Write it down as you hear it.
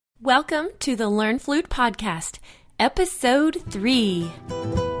Welcome to the Learn Flute Podcast, Episode 3.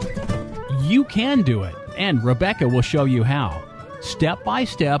 You can do it, and Rebecca will show you how, step by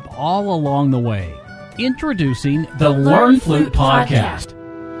step all along the way. Introducing the Learn Flute Podcast.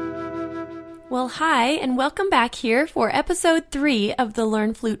 Well, hi, and welcome back here for Episode 3 of the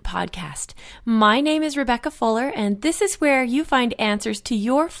Learn Flute Podcast. My name is Rebecca Fuller, and this is where you find answers to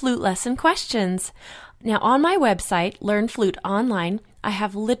your flute lesson questions. Now, on my website, Learn Flute Online, I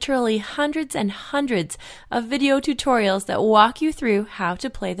have literally hundreds and hundreds of video tutorials that walk you through how to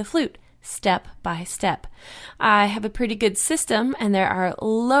play the flute, step by step. I have a pretty good system, and there are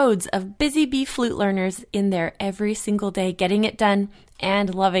loads of busy bee flute learners in there every single day getting it done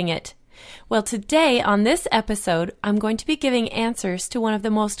and loving it. Well, today on this episode, I'm going to be giving answers to one of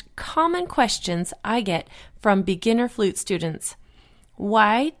the most common questions I get from beginner flute students.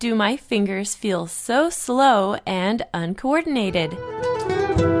 Why do my fingers feel so slow and uncoordinated?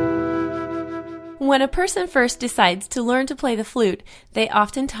 When a person first decides to learn to play the flute, they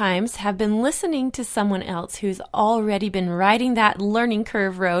oftentimes have been listening to someone else who's already been riding that learning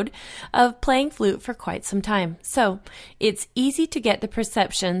curve road of playing flute for quite some time. So it's easy to get the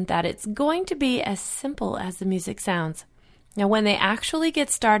perception that it's going to be as simple as the music sounds. Now, when they actually get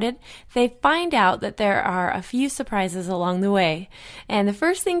started, they find out that there are a few surprises along the way. And the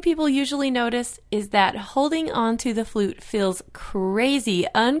first thing people usually notice is that holding on to the flute feels crazy,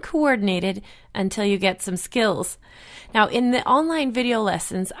 uncoordinated until you get some skills. Now, in the online video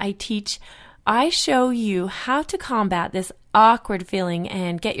lessons I show you how to combat this awkward feeling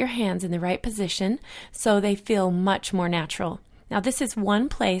and get your hands in the right position so they feel much more natural. Now, this is one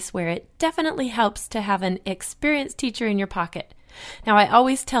place where it definitely helps to have an experienced teacher in your pocket. Now, I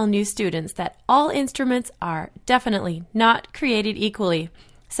always tell new students that all instruments are definitely not created equally.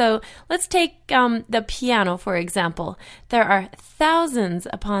 So let's take the piano, for example. There are thousands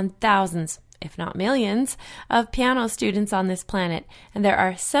upon thousands, if not millions, of piano students on this planet, and there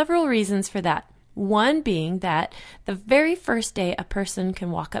are several reasons for that. One being that the very first day a person can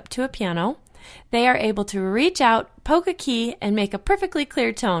walk up to a piano, they are able to reach out, poke a key, and make a perfectly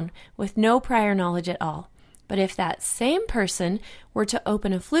clear tone with no prior knowledge at all. But if that same person were to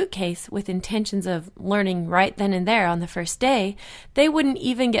open a flute case with intentions of learning right then and there on the first day, they wouldn't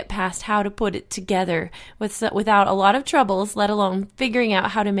even get past how to put it together without a lot of troubles, let alone figuring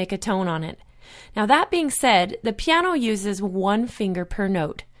out how to make a tone on it. Now, that being said, the piano uses one finger per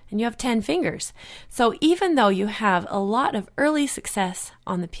note, and you have 10 fingers. So even though you have a lot of early success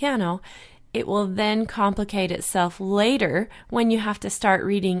on the piano, it will then complicate itself later when you have to start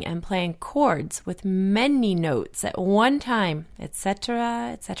reading and playing chords with many notes at one time, etc.,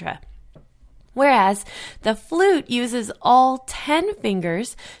 etc. Whereas the flute uses all 10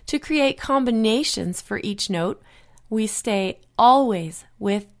 fingers to create combinations for each note, we stay always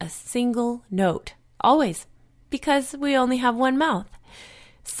with a single note. Always. Because we only have one mouth.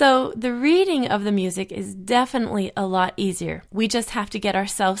 So the reading of the music is definitely a lot easier. We just have to get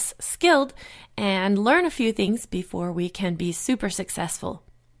ourselves skilled and learn a few things before we can be super successful.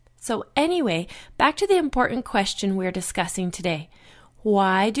 So anyway, back to the important question we're discussing today.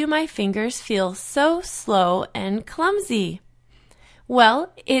 Why do my fingers feel so slow and clumsy?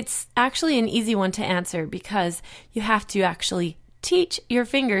 Well, it's actually an easy one to answer because you have to actually teach your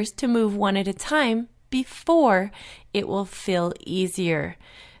fingers to move one at a time before it will feel easier.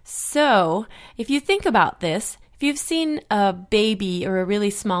 So, if you think about this, if you've seen a baby or a really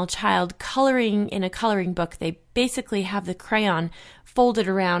small child coloring in a coloring book, they basically have the crayon folded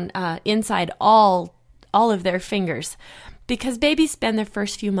around inside all of their fingers. Because babies spend their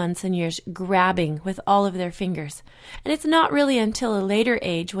first few months and years grabbing with all of their fingers. And it's not really until a later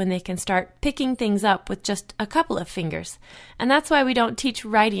age when they can start picking things up with just a couple of fingers. And that's why we don't teach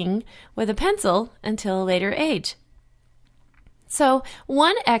writing with a pencil until a later age. So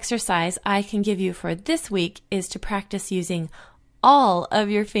one exercise I can give you for this week is to practice using all of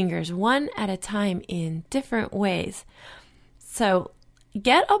your fingers one at a time in different ways. So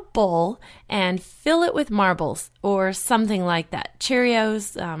get a bowl and fill it with marbles or something like that.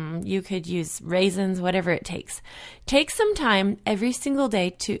 Cheerios, you could use raisins, whatever it takes. Take some time every single day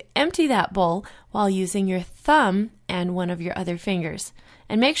to empty that bowl while using your thumb and one of your other fingers.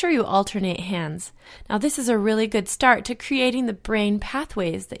 And make sure you alternate hands. Now, this is a really good start to creating the brain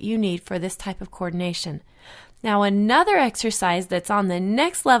pathways that you need for this type of coordination. Now, another exercise that's on the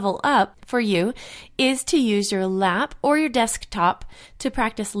next level up for you is to use your lap or your desktop to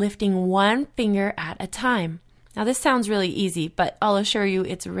practice lifting one finger at a time. Now, this sounds really easy, but I'll assure you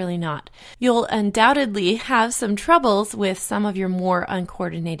it's really not. You'll undoubtedly have some troubles with some of your more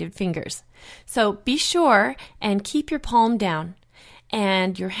uncoordinated fingers. So be sure and keep your palm down.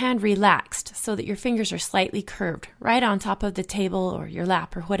 and your hand relaxed so that your fingers are slightly curved right on top of the table or your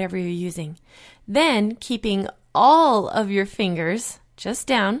lap or whatever you're using. Then, keeping all of your fingers just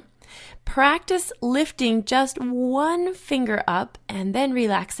down, practice lifting just one finger up and then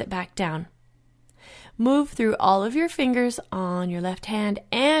relax it back down. Move through all of your fingers on your left hand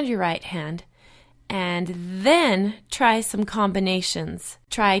and your right hand, and then try some combinations.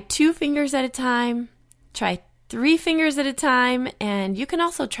 Try 2 fingers at a time, try 3 fingers at a time, and you can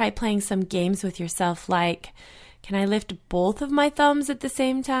also try playing some games with yourself like, can I lift both of my thumbs at the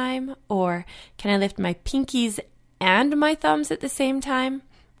same time? Or can I lift my pinkies and my thumbs at the same time?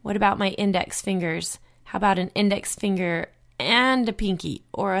 What about my index fingers? How about an index finger and a pinky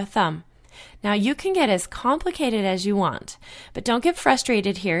or a thumb? Now, you can get as complicated as you want, but don't get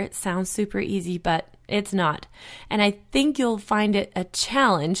frustrated here. It sounds super easy, but it's not. And I think you'll find it a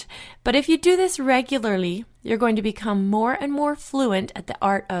challenge. But if you do this regularly, you're going to become more and more fluent at the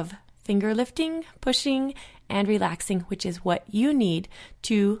art of finger lifting, pushing, and relaxing, which is what you need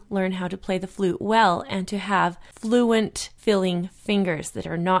to learn how to play the flute well and to have fluent filling fingers that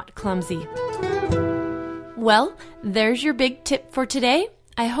are not clumsy. Well, there's your big tip for today.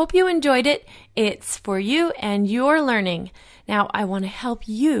 I hope you enjoyed it. It's for you and your learning. Now, I want to help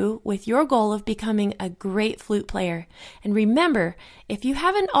you with your goal of becoming a great flute player. And remember, if you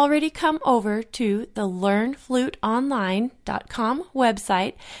haven't already come over to the learnfluteonline.com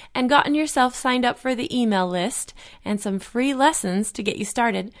website and gotten yourself signed up for the email list and some free lessons to get you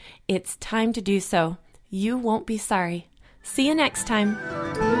started, it's time to do so. You won't be sorry. See you next time.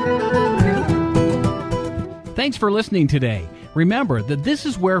 Thanks for listening today. Remember that this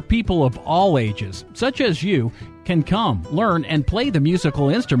is where people of all ages, such as you, can come, learn, and play the musical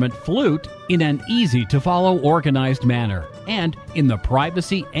instrument flute in an easy-to-follow, organized manner, and in the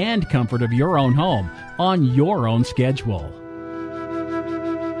privacy and comfort of your own home, on your own schedule.